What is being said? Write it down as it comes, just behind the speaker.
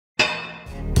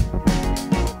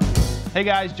Hey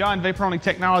guys, John, Vaporonic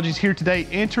Technologies here today,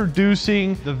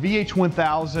 introducing the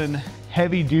VH1000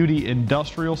 Heavy Duty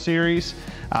Industrial Series,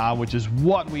 which is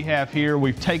what we have here.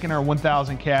 We've taken our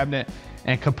 1000 cabinet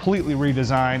and completely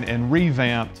redesigned and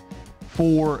revamped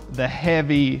for the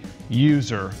heavy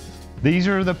user. These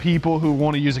are the people who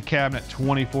want to use a cabinet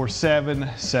 24/7,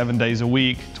 7 days a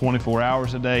week, 24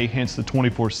 hours a day, hence the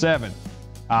 24/7.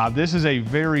 This is a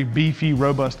very beefy,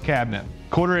 robust cabinet.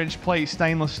 1/4-inch plate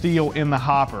stainless steel in the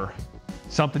hopper.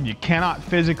 Something you cannot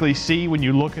physically see when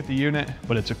you look at the unit,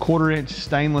 but it's a 1/4-inch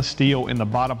stainless steel in the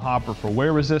bottom hopper for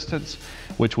wear resistance,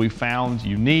 which we found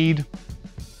you need.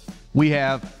 We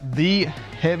have the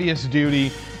heaviest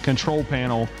duty control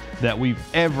panel that we've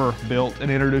ever built and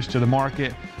introduced to the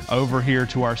market over here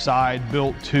to our side,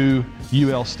 built to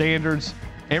UL standards.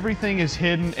 Everything is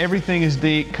hidden, everything is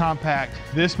deep, compact.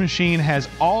 This machine has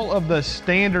all of the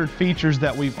standard features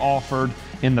that we've offered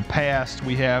in the past.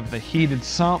 We have the heated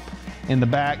sump in the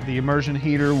back, the immersion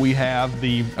heater. We have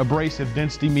the abrasive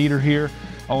density meter here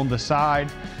on the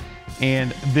side.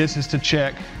 And this is to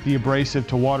check the abrasive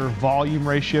to water volume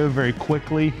ratio very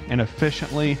quickly and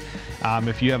efficiently.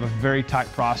 If you have a very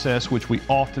tight process, which we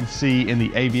often see in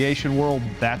the aviation world,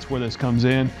 that's where this comes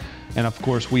in. And of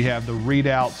course, we have the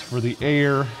readouts for the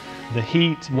air, the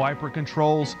heat, wiper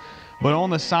controls. But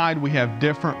on the side, we have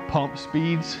different pump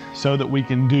speeds so that we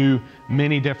can do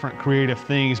many different creative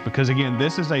things, because again,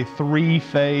 this is a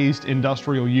 3-phased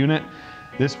industrial unit.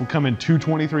 This will come in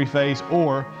 223 phase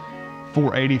or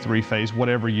 483 phase,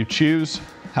 whatever you choose.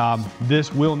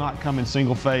 This will not come in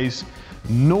single phase,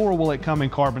 nor will it come in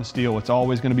carbon steel. It's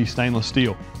always going to be stainless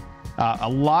steel. A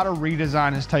lot of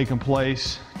redesign has taken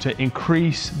place to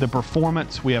increase the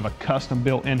performance. We have a custom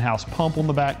built in-house pump on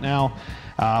the back now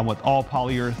with all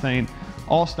polyurethane,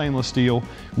 all stainless steel,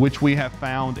 which we have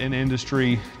found in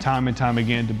industry time and time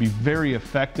again to be very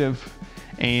effective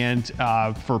and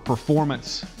for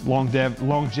performance,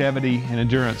 longevity, and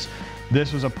endurance.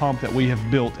 This was a pump that we have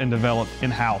built and developed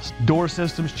in-house. Door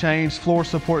systems changed, floor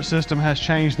support system has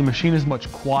changed. The machine is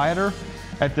much quieter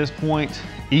at this point,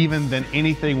 even than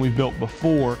anything we've built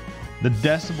before. The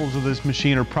decibels of this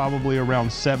machine are probably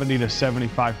around 70 to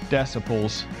 75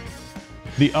 decibels.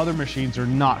 The other machines are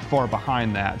not far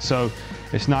behind that, so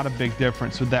it's not a big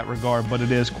difference with that regard, but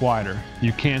it is quieter.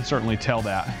 You can certainly tell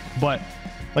that. But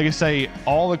like I say,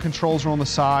 all the controls are on the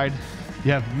side.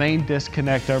 You have main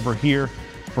disconnect over here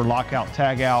for lockout,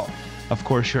 tagout. Of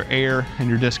course, your air and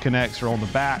your disconnects are on the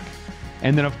back.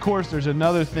 And then of course, there's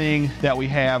another thing that we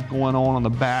have going on the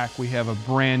back. We have a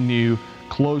brand new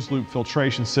closed loop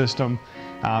filtration system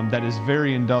that is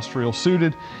very industrial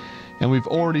suited. And we've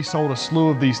already sold a slew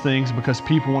of these things because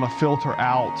people want to filter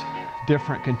out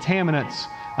different contaminants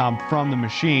from the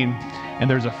machine. And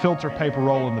there's a filter paper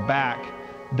roll in the back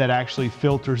that actually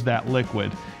filters that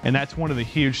liquid. And that's one of the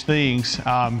huge things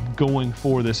going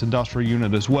for this industrial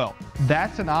unit as well.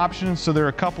 That's an option. So there are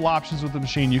a couple options with the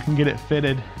machine. You can get it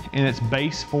fitted in its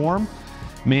base form,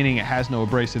 meaning it has no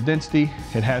abrasive density,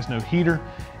 it has no heater,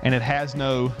 and it has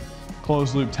no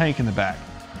closed loop tank in the back.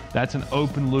 That's an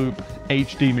open loop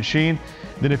HD machine.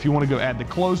 Then if you want to go add the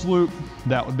closed loop,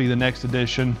 that would be the next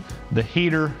addition, the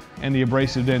heater and the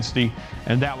abrasive density,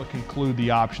 and that would conclude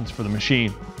the options for the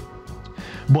machine.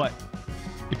 But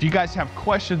if you guys have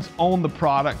questions on the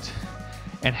product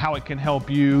and how it can help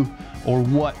you or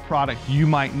what product you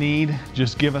might need,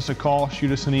 just give us a call,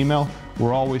 shoot us an email.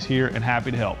 We're always here and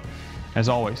happy to help. As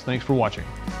always, thanks for watching.